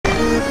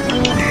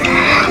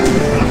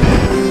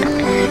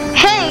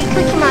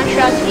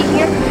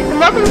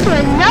welcome to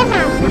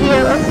another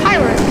video of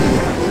Pirates.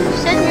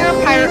 Senior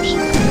Pirates.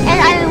 And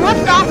I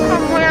left off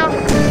from where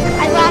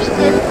I last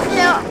did.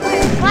 So,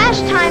 last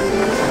time,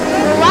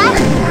 the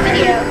last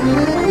video,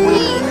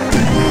 we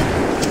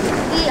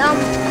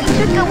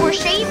took over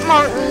St.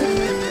 Martin,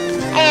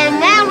 and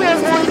now we're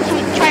going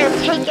to try to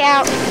take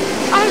out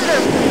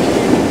other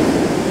places.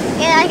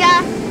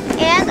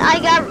 And I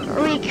got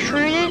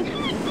recruited.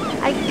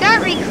 I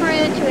got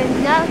recruited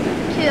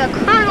to a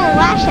colonel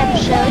last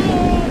episode,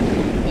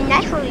 and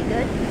that's really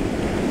good.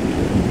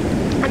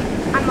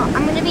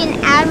 I'm gonna be an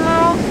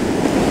admiral.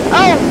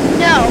 Oh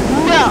no!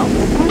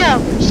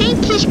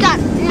 Saint Kitts got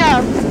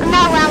no. I'm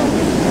not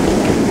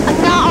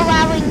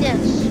allowing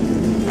this.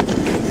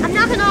 I'm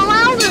not gonna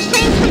allow this.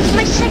 Saint Kitts is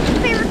my second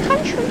favorite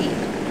country.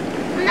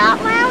 I'm not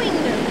allowing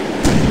this.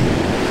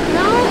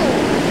 No.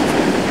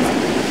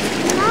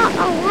 I'm not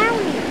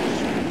allowing this.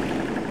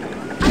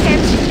 Okay,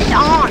 it's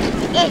on.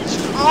 It's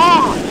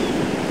on.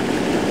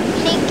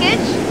 Saint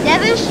Kitts,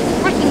 Nevis,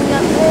 freaking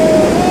up.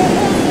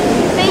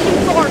 Invasion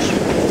force.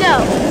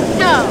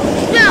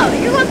 No,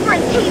 you're going for a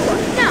T-1.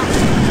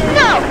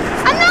 No,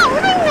 I'm not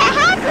letting that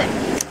happen.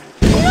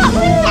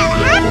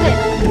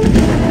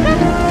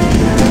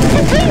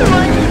 The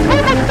T-1 is one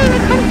of my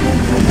favorite countries.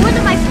 One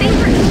of my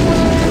favorites.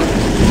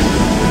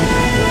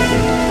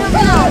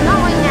 No, not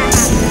letting that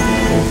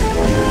happen.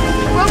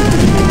 Welcome.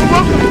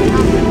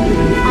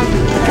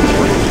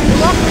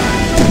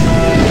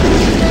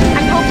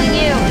 I'm helping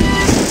you.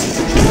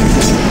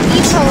 Be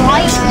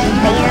polite,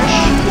 Spanish.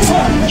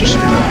 Just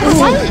be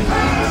polite.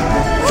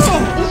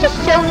 This is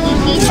so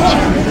easy to do.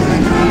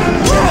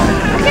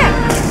 Okay.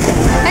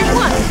 Next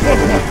one.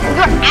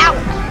 You're out.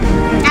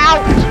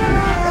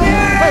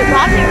 Wait,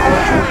 Roger,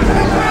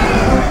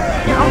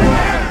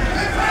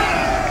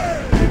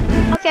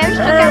 okay, I'm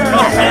stuck out.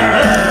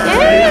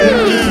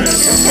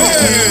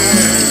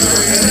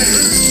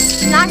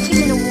 It's not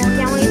keeping the wall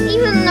down.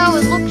 Even though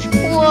it looks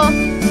cool,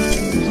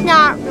 it's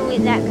not really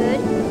that good.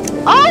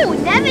 Oh,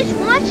 Nevis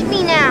wants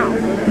me now.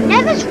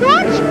 Nevis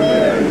wants me.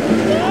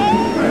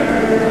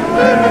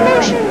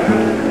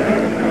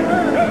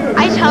 I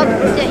just helped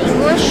the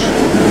English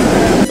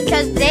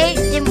because they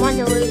didn't want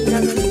to lose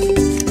nothing.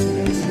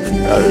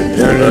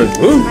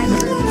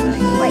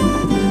 Wait.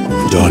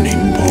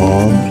 Dunning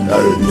Paul.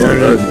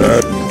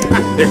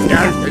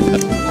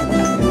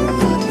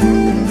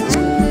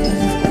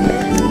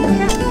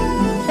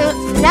 So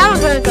now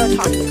we're gonna go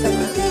talk to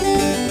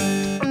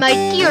them. My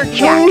dear Jack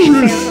Sparrow,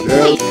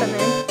 please come in.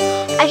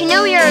 As you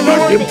know, we are in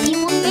war with the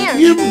evil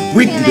Spanish.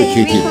 Recently,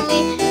 you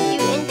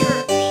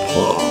entered a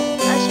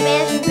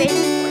Spanish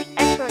invasion force.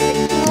 Excellent,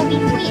 but you will be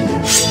pleased.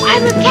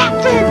 I'm a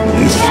captain!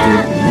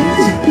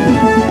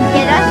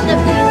 Yeah, that's the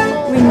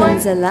beautiful one.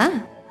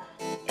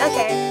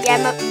 Okay,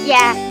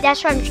 yeah, that's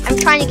what I'm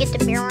trying to get the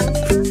Baron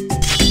here.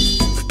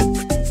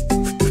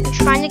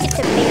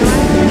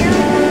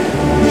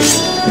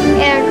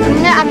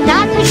 And I'm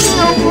not taking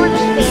over the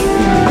Spanish.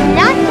 I'm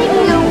not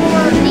taking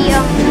over the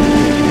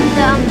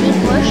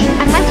English.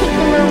 I might take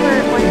them over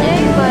one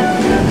day, but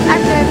not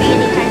gonna be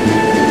anytime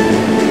soon.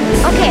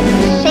 Okay,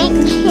 Saint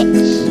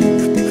Kitts.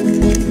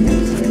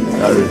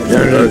 I'm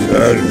gonna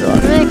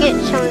get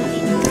some of these.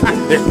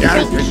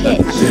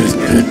 Saint Kitts.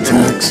 Good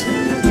talks.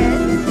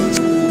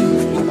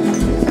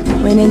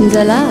 When in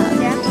the lab.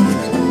 Yeah.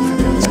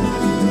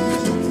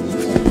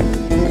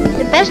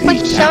 The best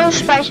place to sell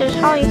spices,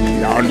 holly.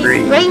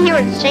 Right here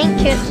at Saint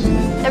Kitts.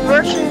 The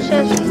merchant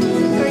says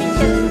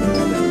 37.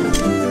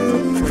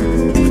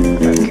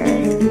 Okay.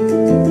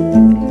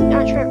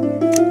 Not sure.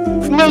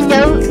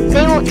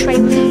 They won't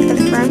trade with the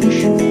French.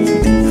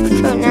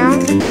 So now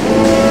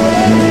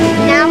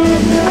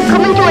I'm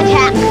coming to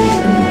attack.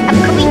 I'm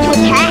coming to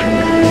attack.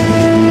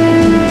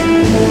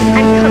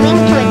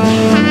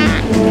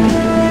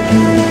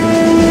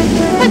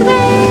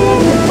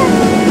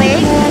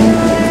 Wait.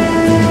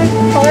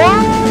 Four.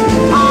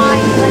 I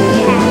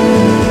attack.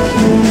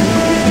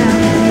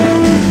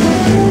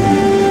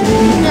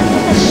 That's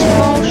a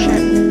small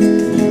ship.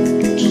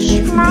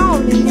 Small,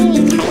 teeny,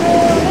 tiny.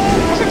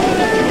 That's a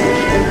teeny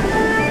ship.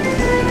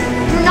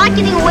 You're not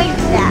getting away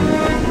from that.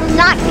 You're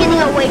not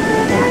getting away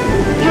from that.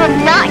 You're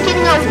not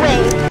getting away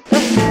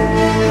with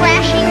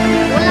crashing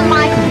one of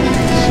my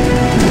fleets.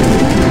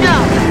 No.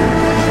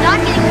 You're not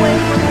getting away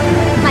from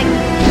my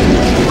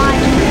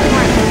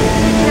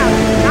no,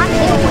 not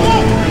getting away.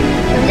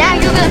 So now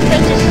you're gonna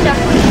face a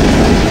suffering.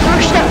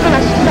 You're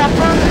gonna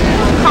suffer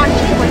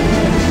consequences.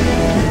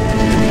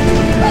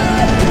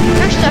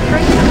 You're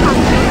suffering the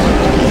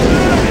consequences.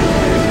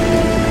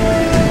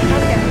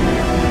 Okay.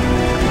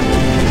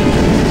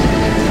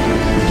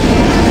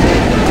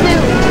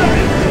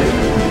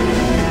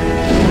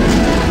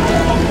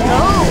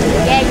 Oh,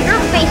 yeah,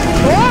 you're facing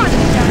more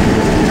suffering.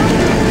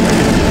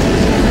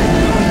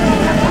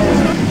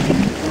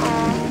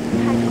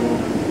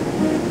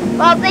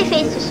 Well, they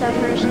face the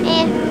sufferers,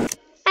 and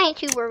I ain't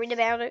too worried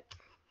about it.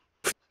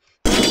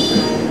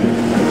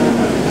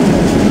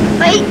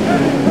 Wait!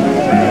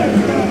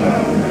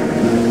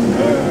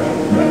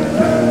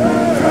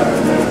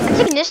 I'm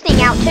taking this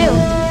thing out too.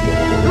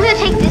 I'm gonna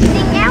take this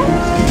thing out.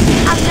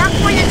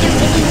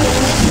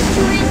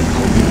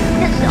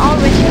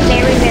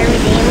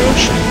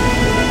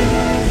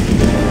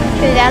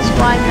 that's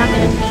why I'm not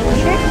gonna finish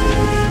it.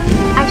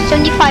 I have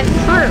 75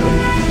 crew.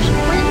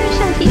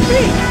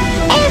 173.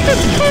 And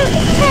that's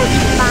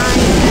fine.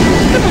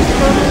 That's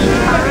totally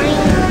fine.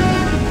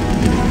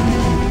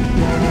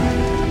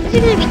 This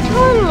is gonna be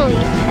totally.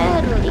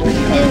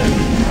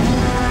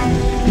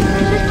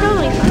 This is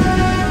totally fine.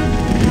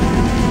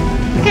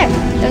 Okay,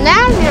 so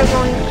now we are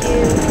going to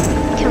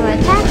come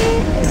attack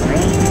it.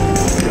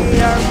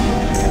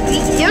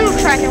 You're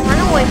trying to run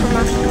away from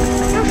us.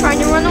 You're trying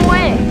to run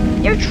away.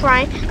 You're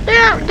trying.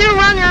 They're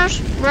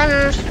runners.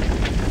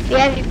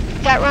 Yeah, you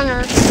got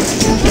runners.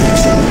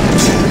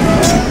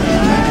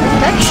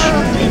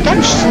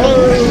 Dutch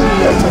stinks.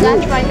 So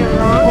that's why they're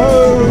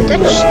wrong.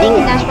 Dutch stink,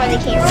 and that's why they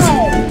can't run.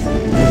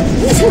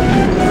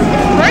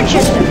 French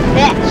is the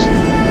best.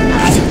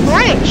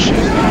 French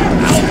is the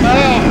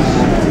best.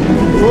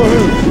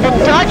 The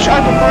Dutch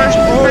are the worst.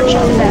 French is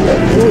the best.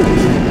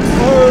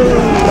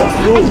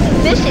 I'm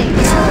missing.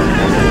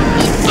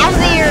 He's out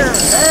there.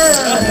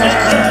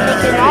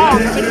 Take it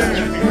off.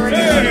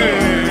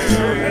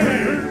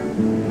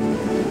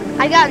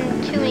 I've gotten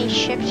too many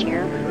ships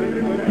here.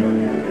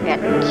 I got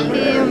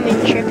too many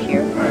ships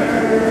here.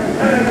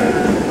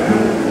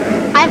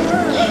 I have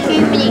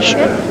too many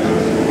ships.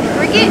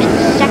 Frigate is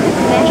the second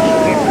best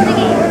ship in the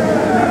game.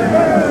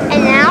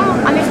 And now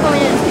I'm just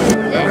going to do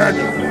this.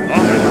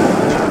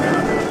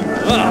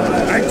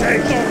 Okay,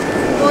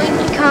 I'm going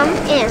to come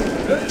in.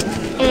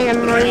 And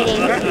I'm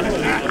reading.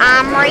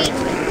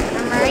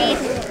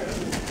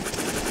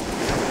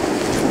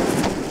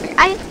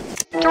 I have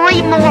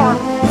 3 more.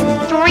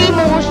 3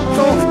 more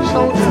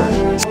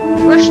soldiers.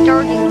 We're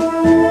starting.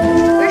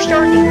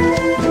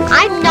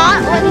 I'm not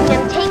letting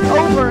them take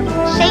over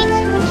Saint's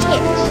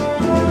kits.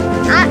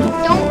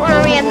 Don't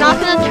worry, I'm not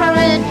gonna turn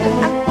it into.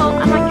 Well,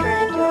 I might turn it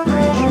into a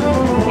French.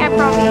 Yeah,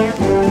 probably am.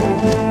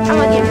 I'm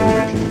gonna get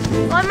French.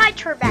 Well, I might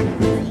turn back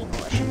into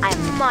English. I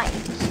might.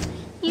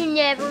 You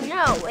never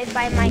know if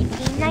I might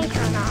be nice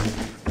or not.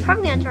 I'm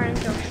probably gonna turn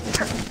into a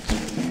French.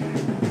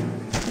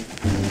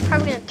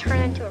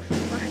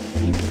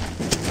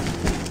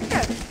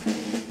 Okay.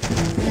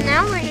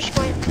 Now we're just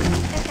going.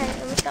 Okay,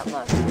 it was that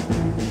low.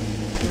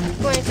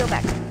 We're going to go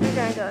back. We're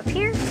going to go up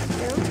here.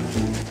 Boom.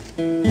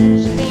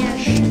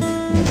 Spanish.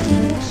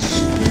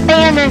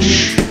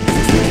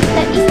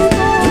 The evil.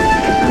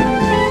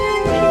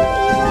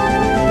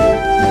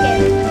 Okay.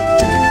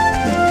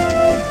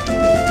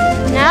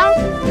 Now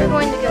we're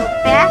going to go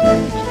back to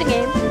the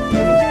game.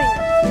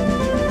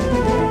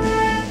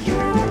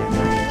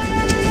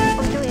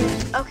 We're doing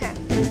this. Okay.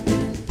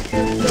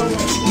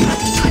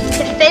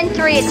 Defend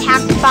 3,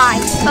 attack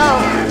 5. Oh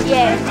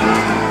yeah.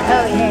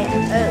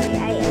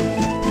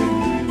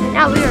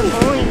 Now we are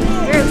going.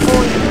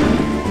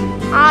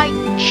 I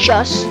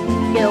just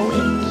know it.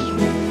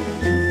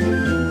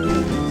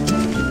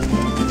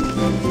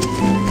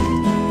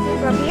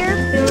 From here,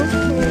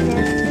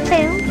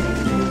 boom.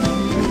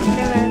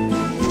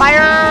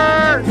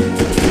 Fire!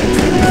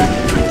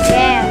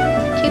 Yeah,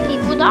 2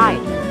 people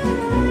died.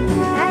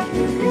 That's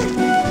good.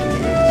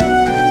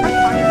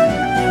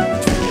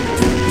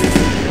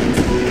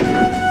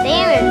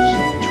 Damage,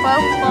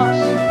 12 plus.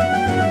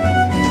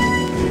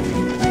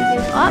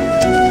 Move up.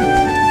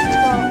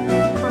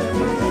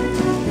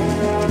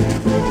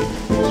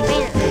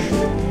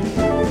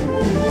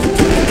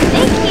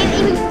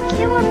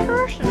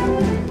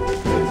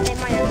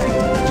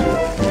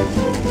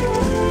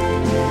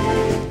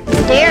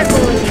 They're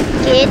going to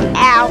get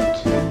out.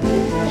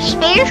 The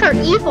Spanish are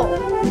evil.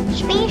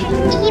 Evil.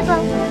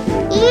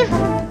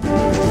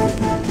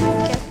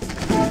 Okay.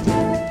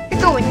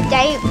 You're going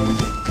down.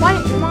 Why?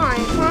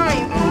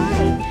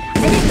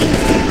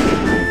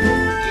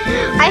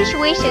 I just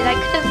wasted. I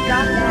could have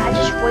got that. I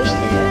just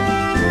wasted it.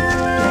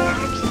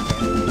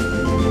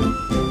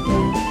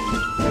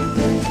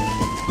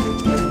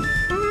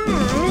 I'm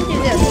gonna do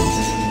this.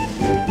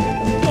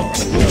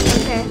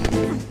 Okay.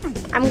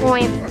 I'm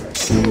going.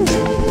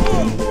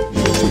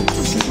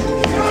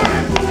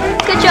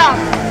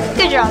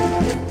 Good job.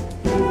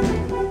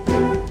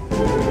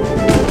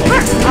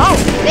 Oh,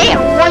 they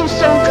have 1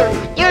 soldier.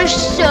 You're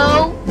so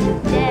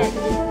dead.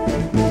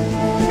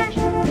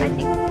 I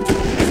think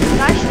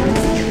I should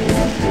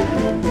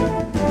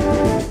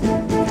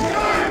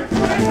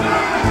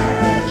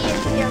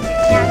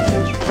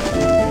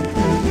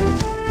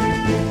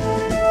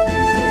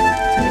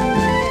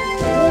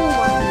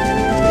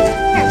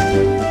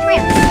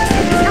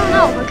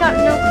No, we got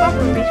no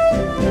cover,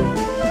 basically.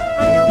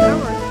 No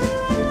cover.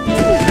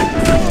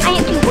 I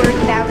ain't too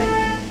worried about it.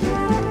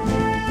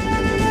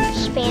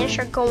 Spanish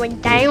are going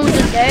down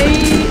today.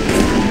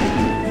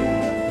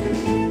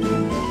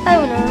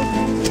 Oh no.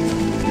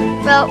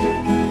 Well,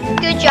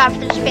 good job for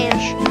the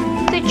Spanish.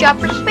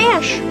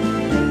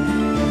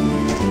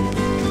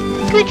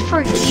 Good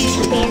for you,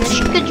 Spanish.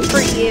 Good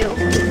for you.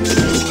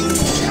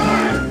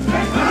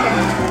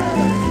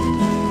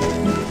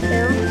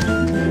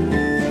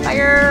 Boom.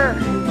 Fire.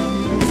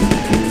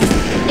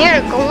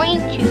 They're going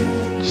to.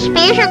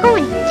 Spanish are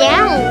going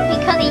down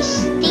because they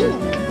stink.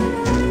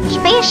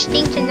 Spanish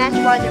stinks and that's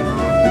why they're wrong.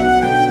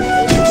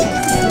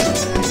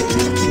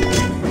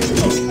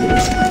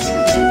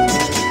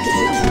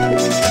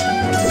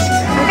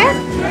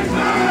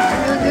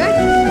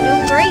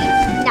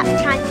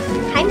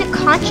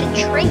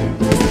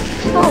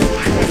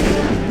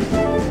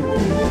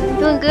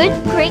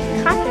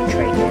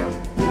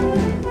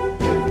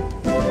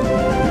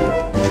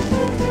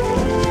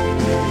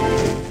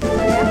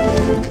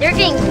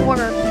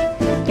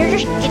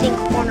 just getting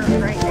cornered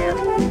right now.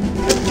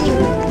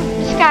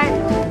 This guy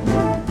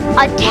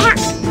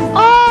attacks.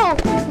 Oh,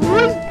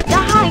 one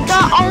guy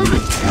got all the.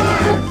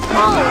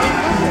 Oh,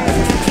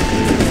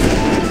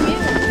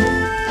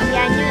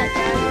 yeah, I knew that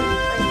guy.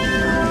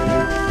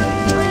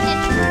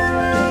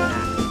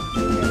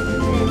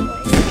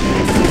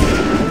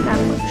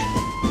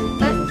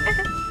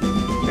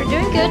 We're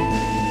doing good.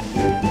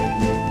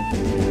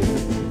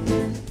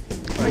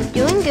 We're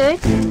doing good.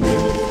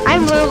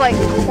 I'm really like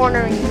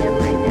cornering them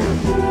right now.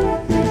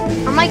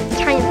 I'm like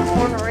kind of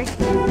cornering.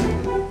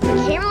 We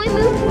can't really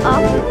move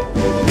up. We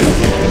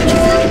can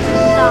move to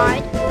the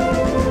side.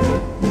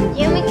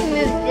 Then we can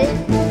move this.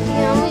 We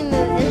can only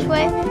move this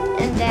way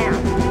and down.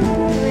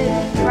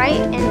 Move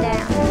right and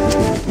down.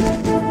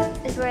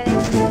 Is where they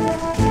move.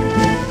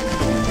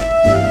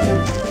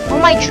 All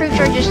my troops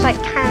are just like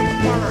kind of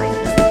cornering.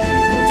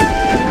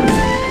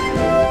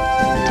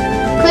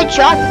 Good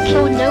job, you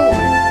killed no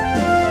one.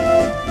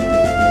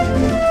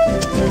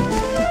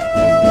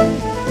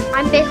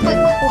 I'm basically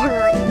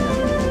cornering them.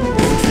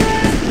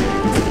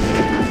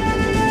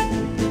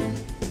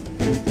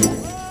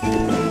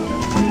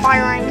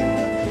 Firing.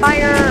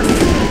 Fire!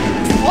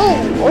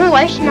 Oh, I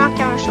just knocked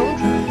down a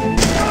soldier.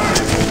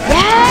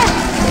 Yes!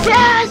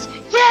 Yes!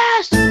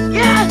 Yes!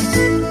 Yes!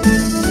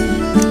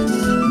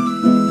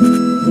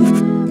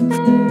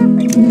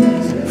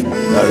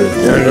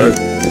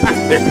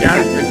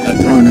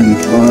 Running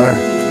far.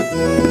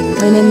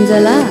 When in the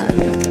lab.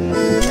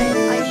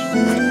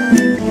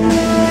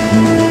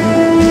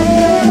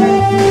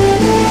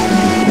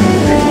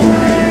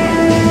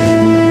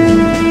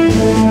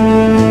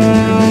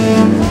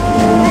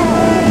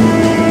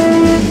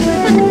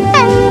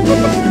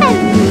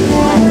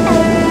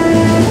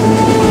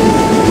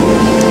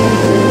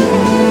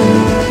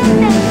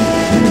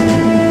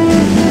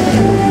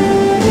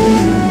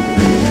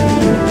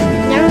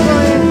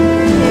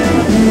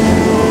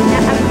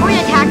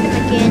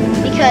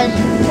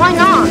 Why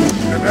not?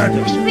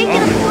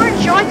 Speaking of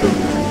words, I could.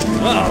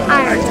 I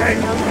don't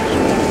know.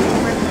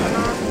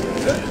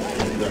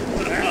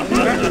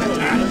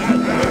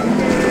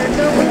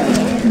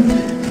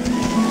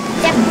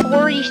 That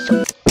 40 so.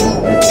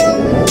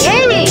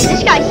 Yay!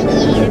 This guy's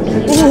easy to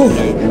beat.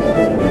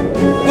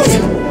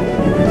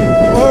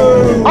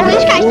 Oh,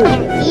 this guy's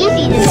playing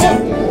easy today.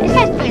 This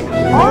guy's playing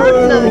hard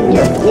mode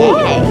today.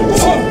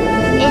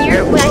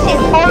 And when I say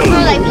hard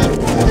mode, I mean.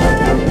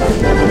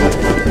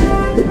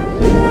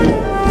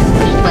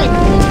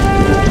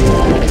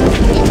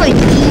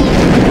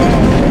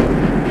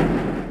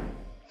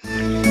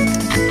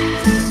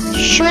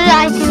 Should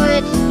I do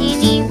it?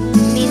 Eeny,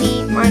 meeny,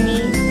 miny,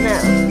 mo.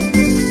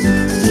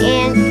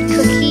 And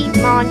Cookie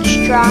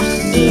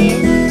Monstrosity.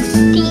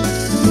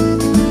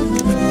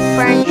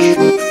 French.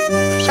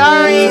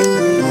 Sorry.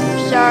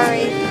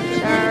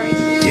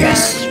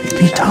 Yes,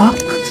 we talk.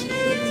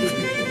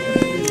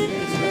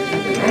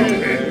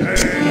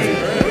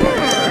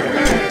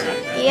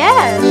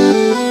 Yes.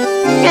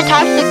 Yeah,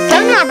 talk to the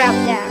governor about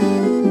that.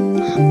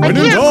 My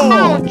dear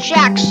Colonel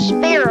Jack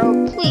Sparrow,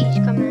 please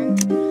come in.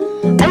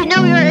 I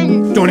know you're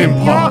in. Don't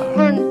impart.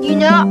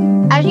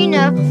 As you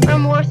know, we're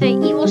more with the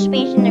evil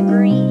Spanish and the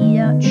greedy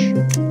Dutch.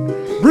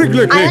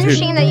 I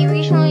understand that you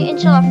recently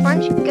intel a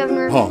French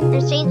governor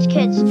and Saint's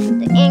kids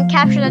and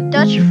captured a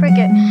Dutch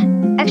frigate.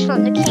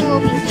 Excellent, the king will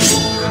be.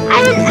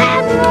 I'm an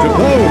admiral.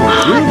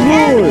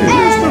 Okay,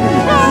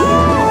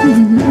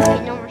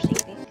 no more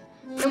singing.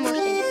 No more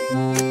singing.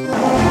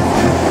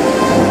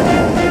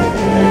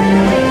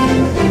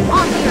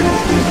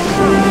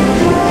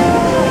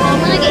 I'm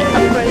gonna get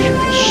upgrades for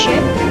my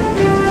ship.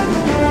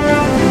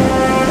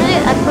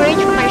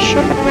 Upgrades for my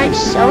ship and I might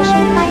sell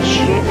some of my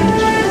ships.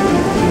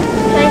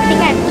 So I think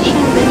I have too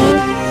many.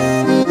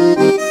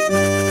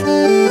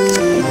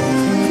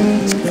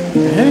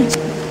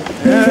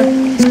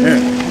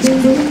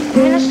 I'm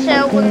gonna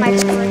sell one of my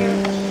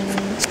frigates.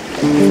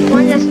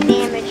 One that's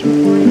damaged and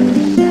one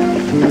to sell.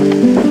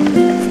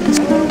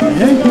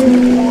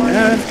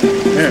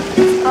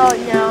 Oh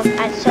no,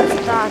 I set the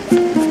thought.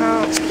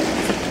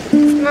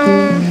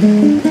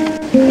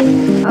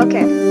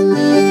 Okay.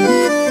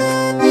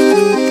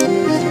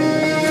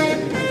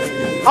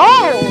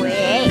 Oh,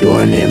 yeah.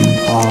 Don't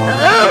impart.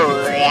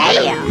 Oh,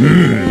 yeah.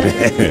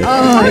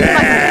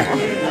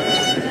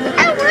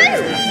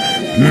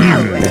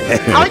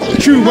 I'll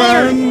teach you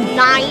another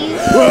knife.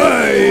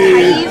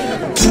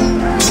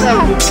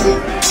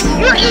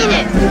 You're in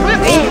it. We're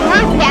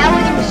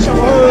battling in the sword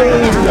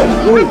right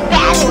now. We're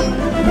battling.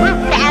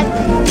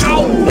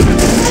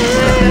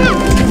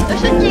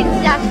 There's something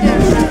that's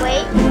gonna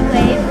wait.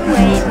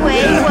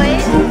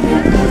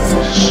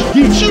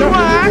 She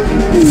won.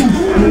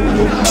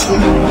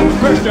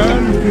 Question.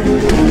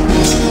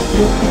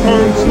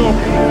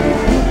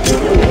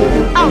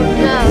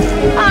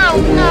 Oh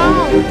no.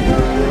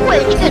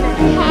 What's gonna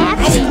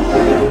happen?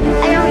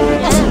 I don't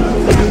know.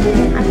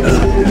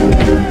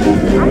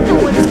 I'm the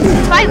winner.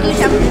 If I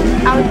lose,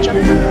 I'll jump.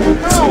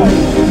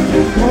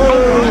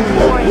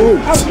 And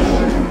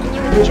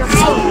you would jump.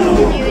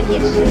 You would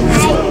get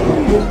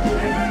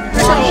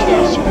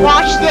this.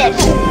 Watch this.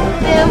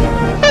 Boom.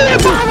 Beer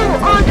bottle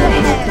on the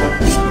head.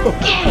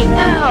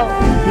 KO.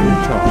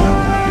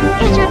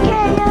 It's a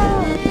KO.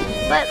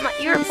 But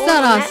your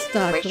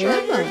Sarasta pretty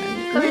sure clever.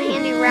 come in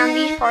handy around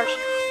these parts.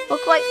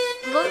 Look,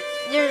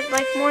 there's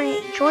like more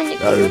join the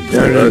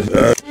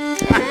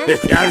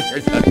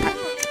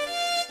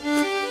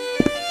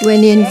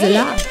When in the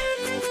lab.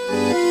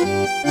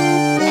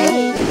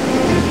 Hey,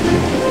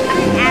 I'm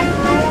an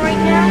admiral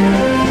right now.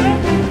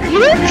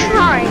 You're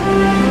trying.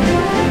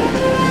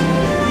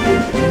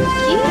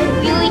 You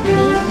really think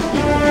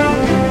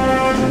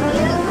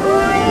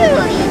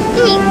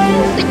you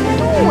could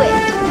do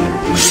it?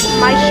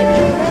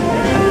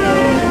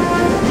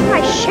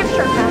 My ships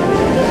are coming.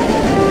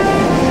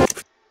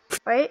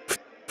 Wait,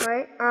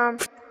 I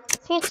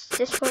think it's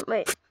this one.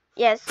 Wait,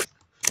 yes,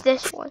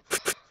 this one.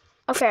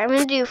 Okay, I'm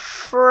gonna do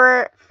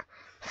frigate.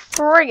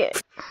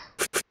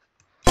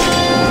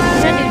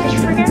 I'm gonna do this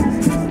frigate.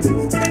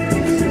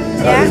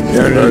 Yeah.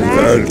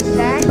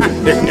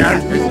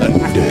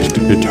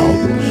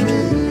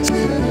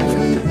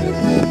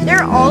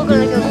 They're all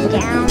gonna go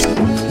down.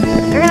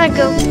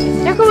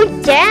 They're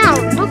going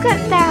down. Look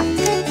at that.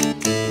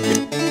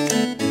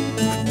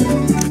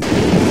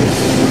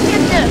 Look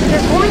at this.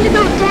 They're going to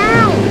go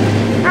down.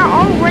 They're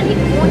already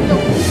going to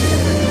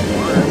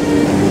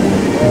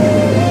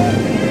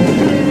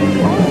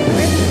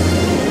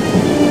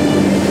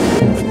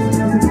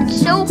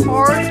It's so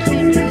hard to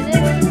do this.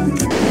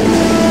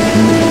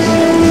 It's so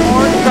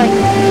hard, like,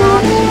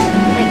 not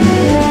like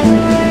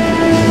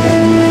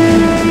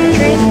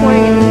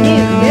transporting a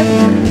nuke. Yep.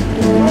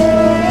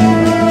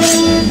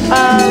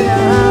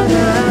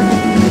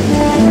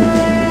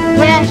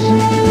 Yes,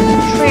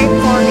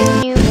 transporting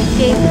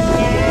nuke.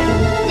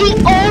 They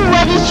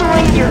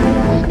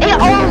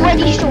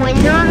already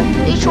surrendered.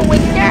 They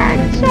surrendered.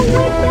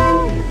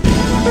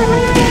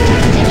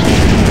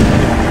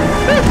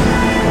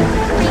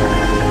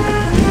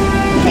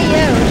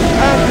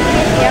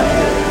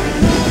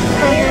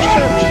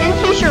 Since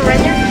you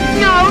surrendered,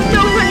 no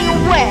running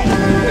away.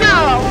 No.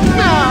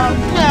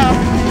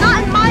 Not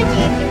in my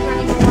game, you're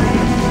running away.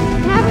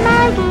 Not in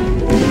my game.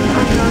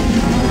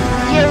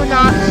 Zero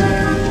knots.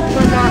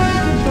 We're knots.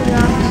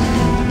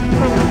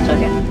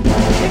 Okay.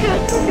 You're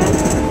good.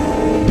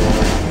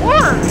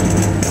 Or,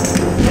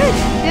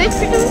 good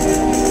for them.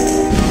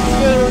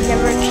 They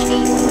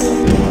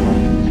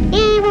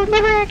will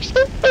never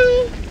escape me.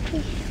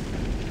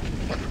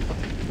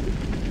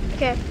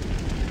 Okay.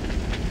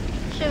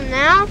 So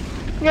now,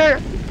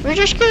 we're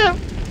just gonna,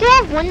 they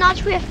have 1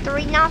 knots, we have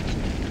 3 knots.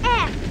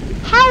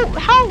 How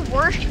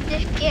worse could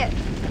this get?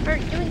 We're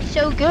doing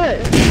so good.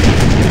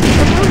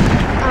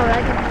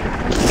 Alright.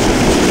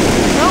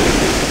 Nope,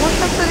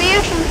 what's up for the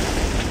ocean?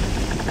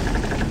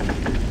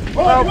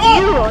 Well,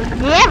 you will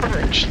never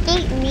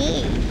escape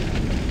me.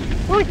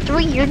 Or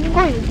 3, you're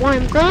going 1.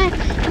 I'm going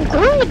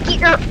to get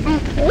your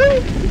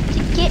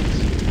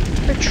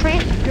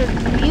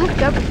new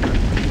government.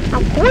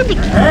 I'm going to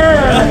get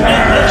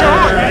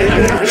John.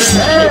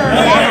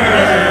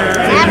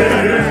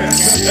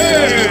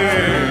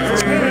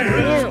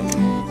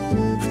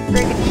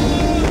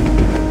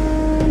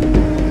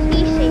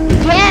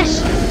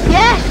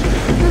 Yes,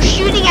 you're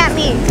shooting at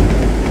me.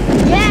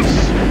 Yes,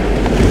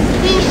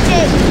 please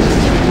say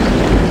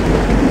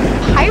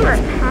pirate,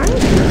 huh?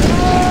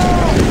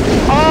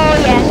 Oh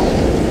yes,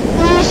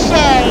 please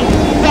say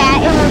that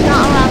it was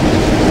not allowed.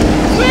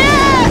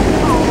 Yeah.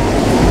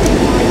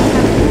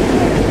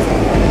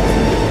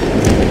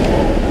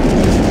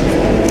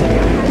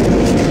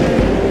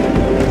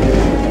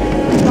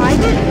 Why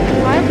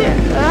did?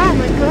 Oh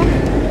my god.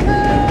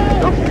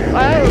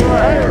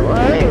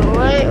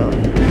 Wait.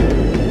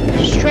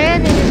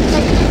 Stranded.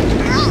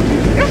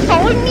 You're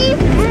following me?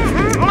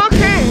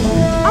 Okay.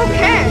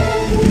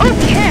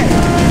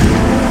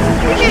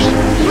 You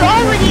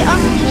already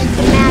unleashed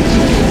the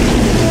magic.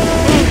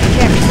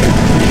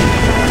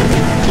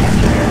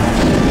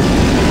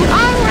 You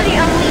already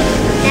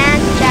unleashed the Mad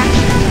Jack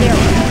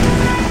Sparrow.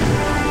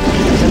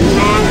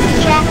 Mad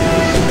Jack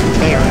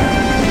Sparrow.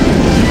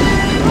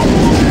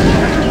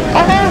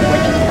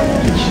 Already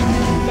unleashed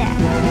that.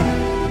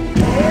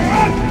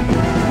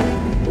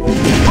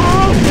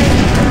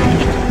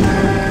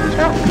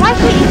 So why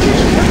can't you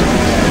just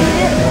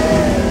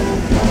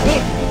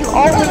you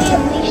already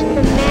unleashed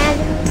the Mad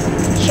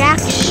Jack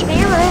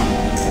Sparrow,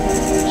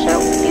 so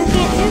you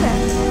can't do that.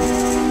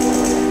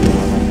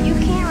 You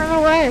can't run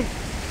away.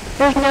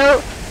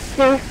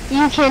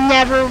 You can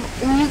never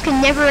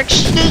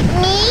escape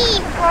me,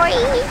 boy.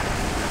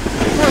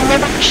 You will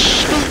never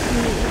escape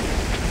me.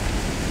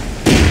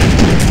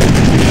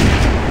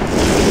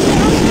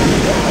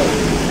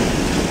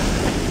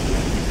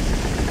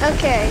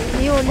 Okay,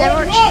 you will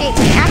never escape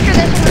me. After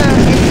this, I'm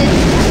gonna end this.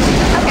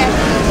 Okay.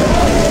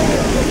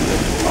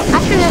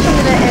 After this, I'm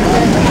gonna end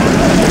this.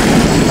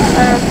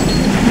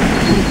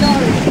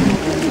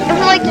 If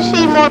you'd like to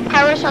see more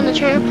pirates on the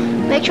channel,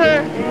 make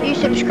sure you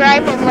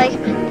subscribe and like.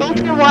 Thanks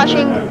for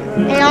watching,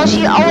 and I'll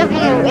see all of you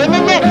in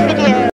the next video.